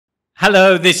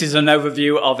Hello, this is an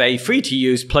overview of a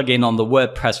free-to-use plugin on the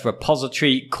WordPress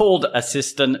repository called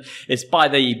Assistant. It's by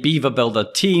the Beaver Builder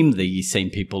team, the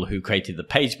same people who created the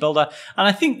page builder. And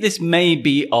I think this may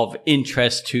be of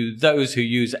interest to those who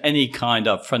use any kind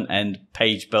of front-end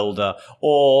page builder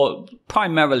or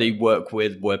primarily work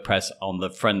with WordPress on the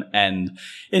front end.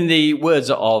 In the words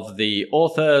of the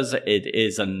authors, it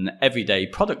is an everyday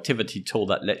productivity tool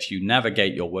that lets you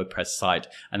navigate your WordPress site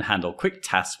and handle quick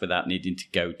tasks without needing to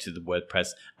go to the WordPress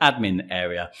Admin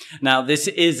area. Now, this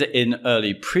is in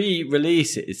early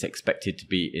pre-release. It's expected to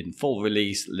be in full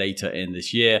release later in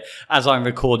this year. As I'm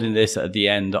recording this at the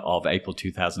end of April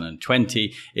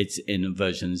 2020, it's in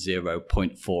version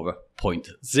 0.4.0.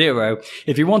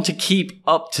 If you want to keep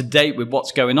up to date with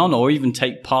what's going on or even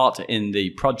take part in the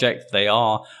project, they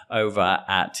are over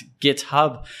at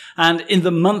GitHub. And in the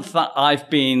month that I've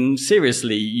been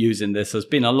seriously using this, there's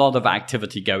been a lot of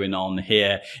activity going on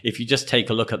here. If you just take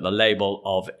a look at the label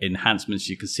of enhancements,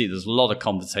 you can see there's a lot of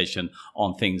conversation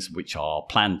on things which are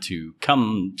planned to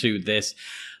come to this.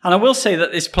 And I will say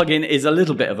that this plugin is a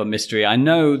little bit of a mystery. I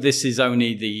know this is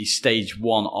only the stage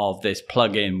one of this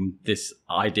plugin, this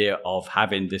idea of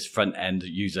having this front-end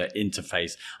user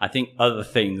interface. I think other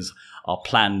things are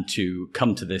planned to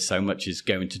come to this. So much is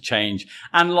going to change,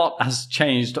 and a lot has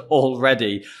changed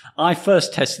already. I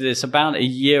first tested this about a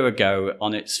year ago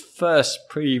on its first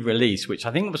pre-release, which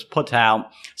I think was put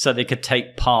out so they could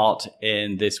take part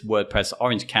in this WordPress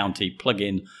Orange County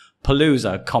plugin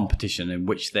Palooza competition, in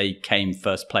which they came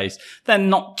first place.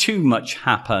 Then not too much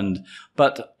happened,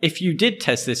 but if you did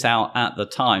test this out at the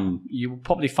time, you will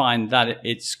probably find that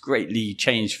it's greatly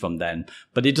changed from then,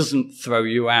 but it doesn't throw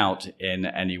you out in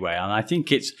any way, and I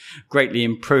think it's greatly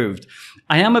improved.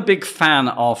 I am a big fan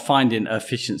of finding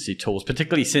efficiency tools,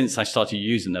 particularly since I started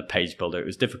using the page builder. It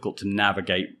was difficult to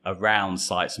navigate around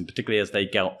sites, and particularly as they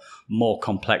get more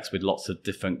complex with lots of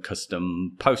different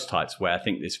custom post types, where I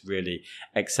think this really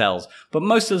excels. But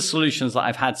most of the solutions that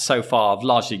I've had so far have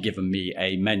largely given me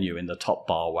a menu in the top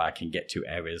bar where I can get to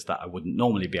areas that I wouldn't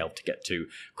normally be able to get to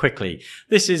quickly.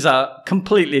 This is a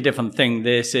completely different thing.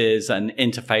 This is an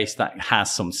interface that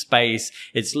has some space.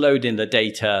 It's loading the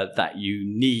data that you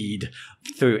need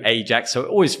through Ajax, so it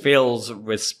always feels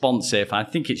responsive. I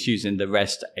think it's using the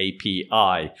REST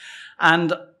API.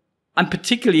 And I'm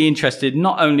particularly interested,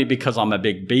 not only because I'm a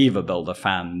big Beaver Builder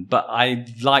fan, but I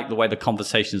like the way the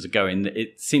conversations are going.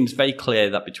 It seems very clear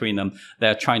that between them,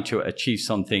 they're trying to achieve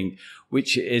something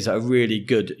which is a really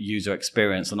good user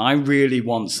experience. And I really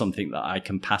want something that I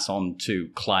can pass on to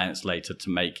clients later to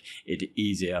make it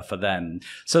easier for them.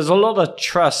 So there's a lot of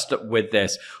trust with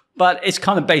this. But it's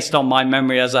kind of based on my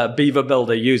memory as a Beaver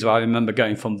Builder user. I remember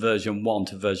going from version 1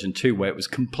 to version 2 where it was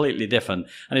completely different.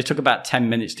 And it took about 10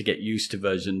 minutes to get used to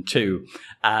version 2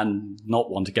 and not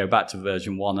want to go back to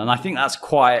version 1. And I think that's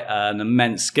quite an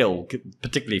immense skill,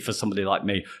 particularly for somebody like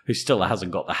me who still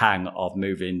hasn't got the hang of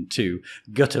moving to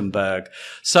Gutenberg.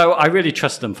 So I really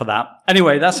trust them for that.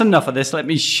 Anyway, that's enough of this. Let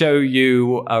me show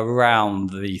you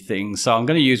around the thing. So I'm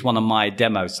going to use one of my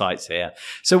demo sites here.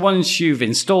 So once you've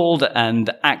installed and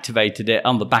activated it,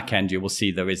 on the back end, you will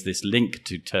see there is this link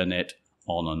to turn it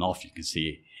on and off. You can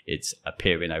see it's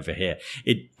appearing over here.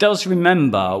 It does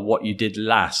remember what you did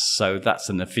last, so that's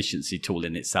an efficiency tool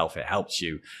in itself. It helps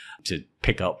you to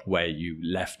pick up where you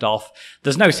left off.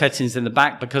 There's no settings in the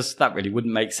back because that really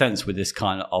wouldn't make sense with this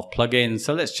kind of plugin.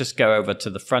 So let's just go over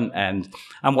to the front end,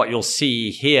 and what you'll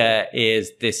see here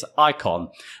is this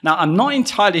icon. Now, I'm not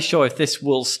entirely sure if this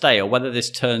will stay or whether this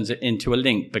turns it into a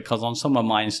link, because on some of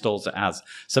my installs it has.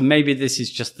 So maybe this is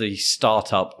just the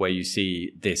startup where you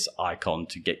see this icon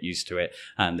to get used to it.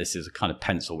 And this is a kind of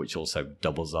pencil which also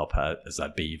doubles up as a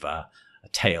beaver, a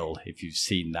tail, if you've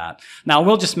seen that. Now,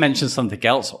 we'll just mention something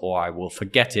else, or I will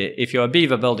forget it. If you're a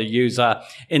Beaver Builder user,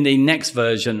 in the next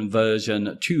version,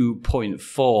 version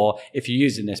 2.4, if you're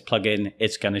using this plugin,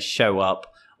 it's going to show up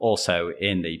also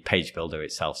in the page builder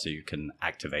itself, so you can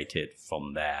activate it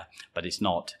from there. But it's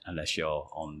not unless you're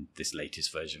on this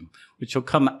latest version, which will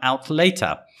come out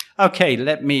later. Okay,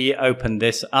 let me open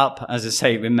this up. As I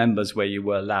say, it remembers where you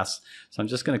were last. So I'm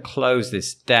just going to close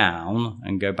this down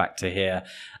and go back to here.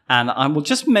 And I will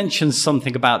just mention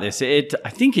something about this. I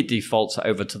think it defaults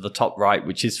over to the top right,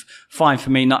 which is fine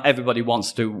for me. Not everybody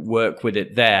wants to work with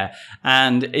it there.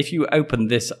 And if you open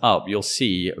this up, you'll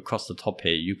see across the top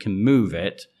here, you can move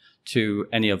it to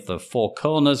any of the four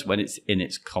corners when it's in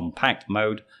its compact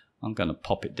mode. I'm going to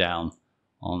pop it down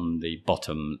on the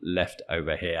bottom left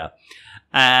over here.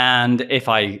 And if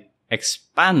I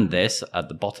expand this at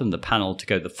the bottom of the panel to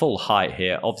go the full height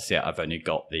here, obviously I've only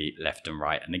got the left and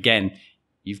right. And again,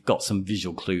 you've got some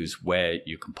visual clues where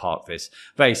you can park this,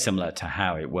 very similar to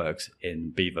how it works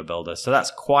in Beaver Builder. So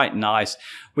that's quite nice.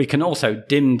 We can also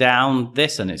dim down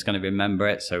this, and it's going to remember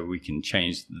it, so we can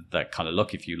change that kind of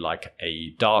look if you like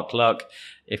a dark look.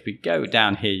 If we go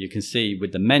down here, you can see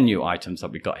with the menu items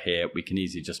that we've got here, we can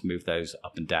easily just move those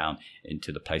up and down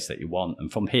into the place that you want.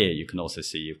 And from here, you can also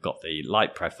see you've got the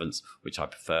light preference, which I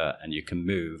prefer, and you can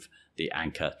move the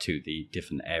anchor to the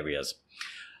different areas.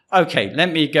 Okay,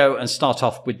 let me go and start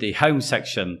off with the home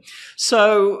section.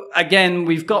 So again,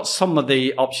 we've got some of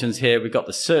the options here. We've got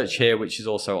the search here, which is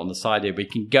also on the side here. We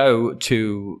can go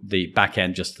to the back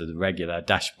end, just to the regular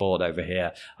dashboard over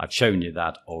here. I've shown you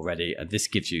that already. And this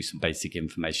gives you some basic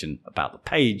information about the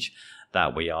page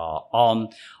that we are on.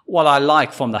 What I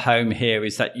like from the home here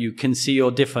is that you can see your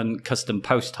different custom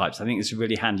post types. I think it's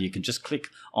really handy. You can just click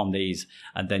on these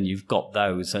and then you've got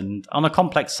those. And on a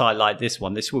complex site like this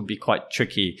one, this would be quite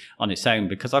tricky on its own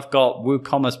because I've got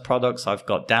WooCommerce products. I've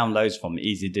got downloads from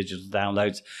Easy Digital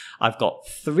Downloads. I've got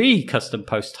 3 custom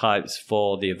post types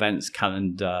for the Events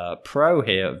Calendar Pro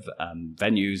here,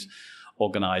 venues,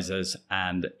 organizers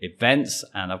and events,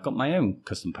 and I've got my own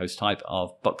custom post type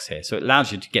of books here, so it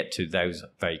allows you to get to those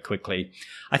very quickly.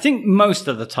 I think most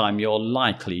of the time you're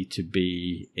likely to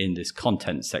be in this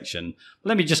content section.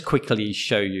 Let me just quickly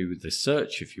show you the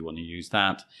search if you want to use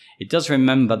that. It does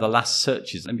remember the last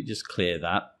searches. Let me just clear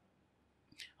that,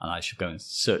 and I should go and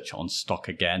search on stock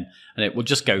again, and it will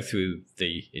just go through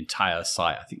the entire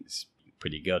site. I think it's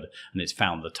pretty good, and it's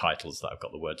found the titles that I've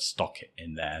got the word stock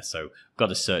in there. So I've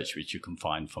got a search which you can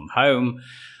find from home.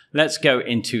 Let's go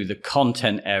into the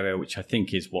content area, which I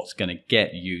think is what's going to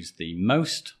get used the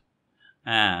most.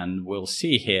 And we'll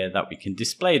see here that we can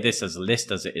display this as a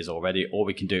list as it is already, or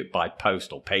we can do it by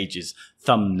post or pages,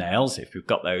 thumbnails. If we've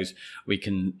got those, we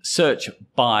can search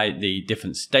by the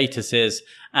different statuses.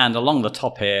 And along the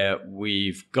top here,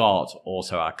 we've got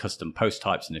also our custom post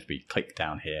types. And if we click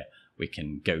down here, we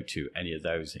can go to any of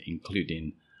those,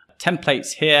 including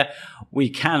templates here.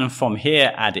 We can from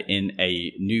here add in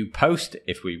a new post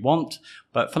if we want,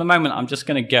 but for the moment I'm just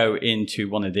going to go into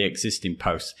one of the existing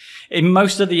posts. In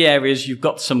most of the areas you've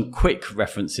got some quick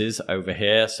references over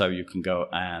here, so you can go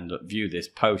and view this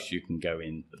post. You can go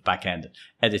in the back end,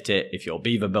 edit it. If you're a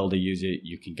Beaver Builder user,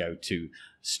 you can go to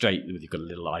straight, you've got a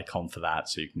little icon for that,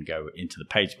 so you can go into the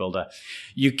page builder.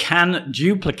 You can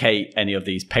duplicate any of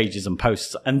these pages and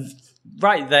posts, and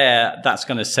right there, that's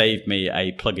going to save me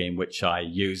a plugin which I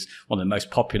use. One of the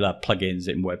most popular plugins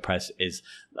in WordPress is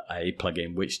a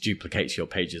plugin which duplicates your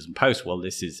pages and posts. Well,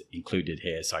 this is included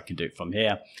here, so I can do it from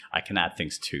here. I can add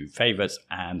things to favorites,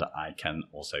 and I can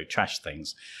also trash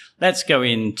things. Let's go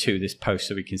into this post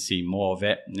so we can see more of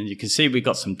it. And you can see we've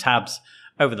got some tabs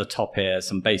over the top here,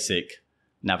 some basic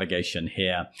navigation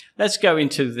here. Let's go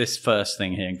into this first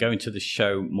thing here and go into the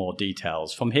show more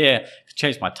details. From here, I can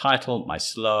change my title, my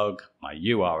slug, my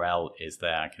URL is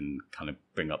there. I can kind of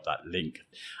bring up that link.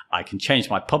 I can change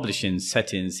my publishing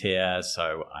settings here,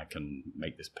 so I can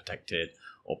make this protected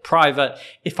or private.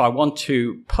 If I want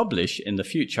to publish in the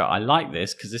future, I like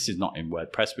this because this is not in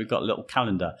WordPress. We've got a little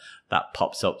calendar that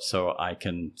pops up, so I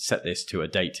can set this to a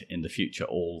date in the future,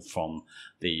 all from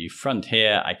the front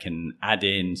here. I can add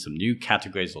in some new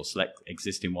categories or select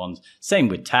existing ones. Same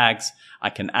with tags. I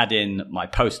can add in my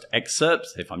post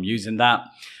excerpts if I'm using that.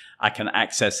 I can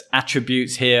access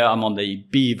attributes here. I'm on the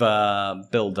Beaver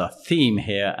Builder theme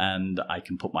here, and I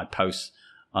can put my posts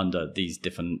under these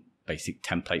different basic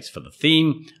templates for the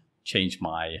theme, change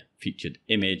my featured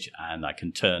image, and I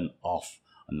can turn off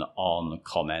and on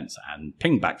comments and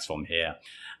pingbacks from here.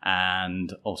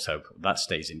 And also that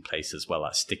stays in place as well.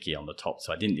 That's sticky on the top,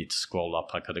 so I didn't need to scroll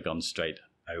up. I could have gone straight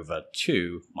over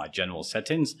to my general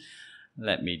settings.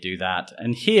 Let me do that.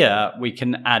 And here we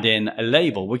can add in a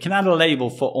label. We can add a label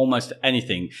for almost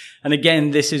anything. And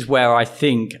again, this is where I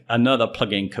think another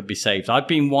plugin could be saved. I've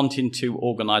been wanting to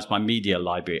organize my media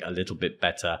library a little bit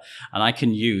better, and I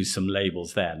can use some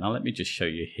labels there. Now let me just show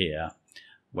you here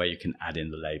where you can add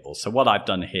in the labels. So what I've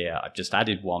done here, I've just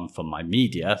added one for my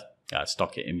media,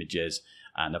 stock images,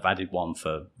 and I've added one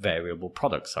for variable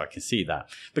products, so I can see that.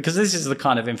 Because this is the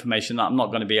kind of information that I'm not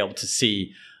going to be able to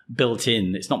see built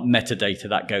in. It's not metadata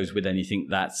that goes with anything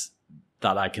that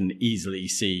I can easily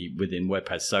see within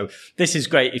WordPress. So this is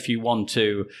great if you want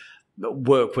to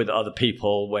work with other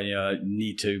people when you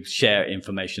need to share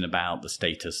information about the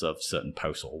status of certain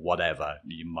posts or whatever.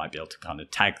 You might be able to kind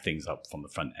of tag things up from the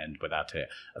front end without it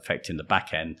affecting the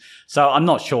back end. So I'm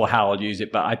not sure how I'll use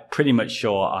it, but I'm pretty much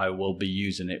sure I will be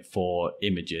using it for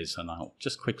images, and I'll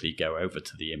just quickly go over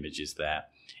to the images there.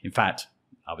 In fact,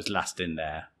 I was last in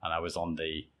there and I was on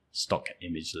the stock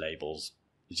image labels.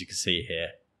 As you can see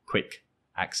here, quick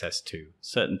access to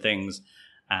certain things.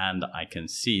 And I can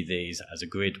see these as a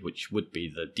grid, which would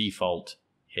be the default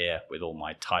here with all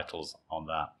my titles on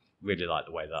that. Really like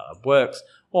the way that works.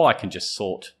 Or I can just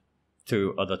sort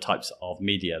through other types of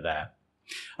media there.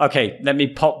 Okay, let me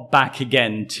pop back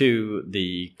again to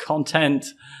the content.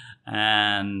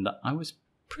 And I was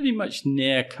pretty much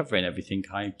near covering everything.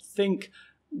 I think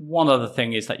one other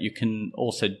thing is that you can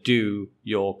also do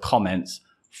your comments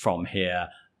from here.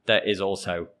 There is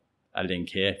also a link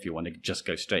here if you want to just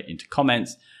go straight into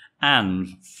comments.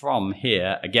 And from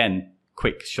here, again,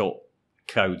 quick short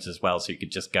codes as well. So you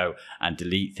could just go and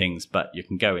delete things, but you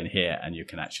can go in here and you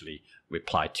can actually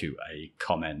reply to a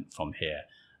comment from here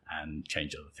and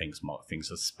change other things, mark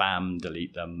things as spam,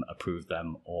 delete them, approve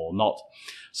them or not.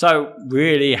 So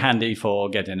really handy for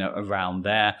getting around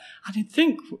there. And I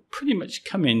think we're pretty much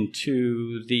coming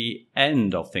to the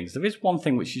end of things. There is one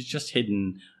thing which is just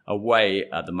hidden away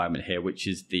at the moment here, which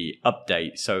is the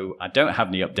update. So I don't have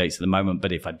any updates at the moment,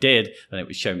 but if I did, then it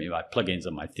would show me my plugins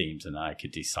and my themes and I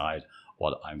could decide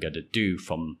what I'm going to do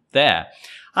from there.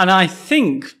 And I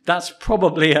think that's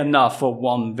probably enough for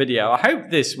one video. I hope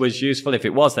this was useful. If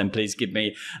it was, then please give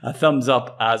me a thumbs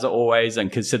up as always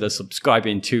and consider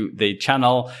subscribing to the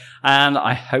channel. And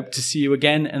I hope to see you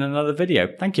again in another video.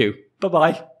 Thank you.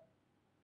 Bye-bye.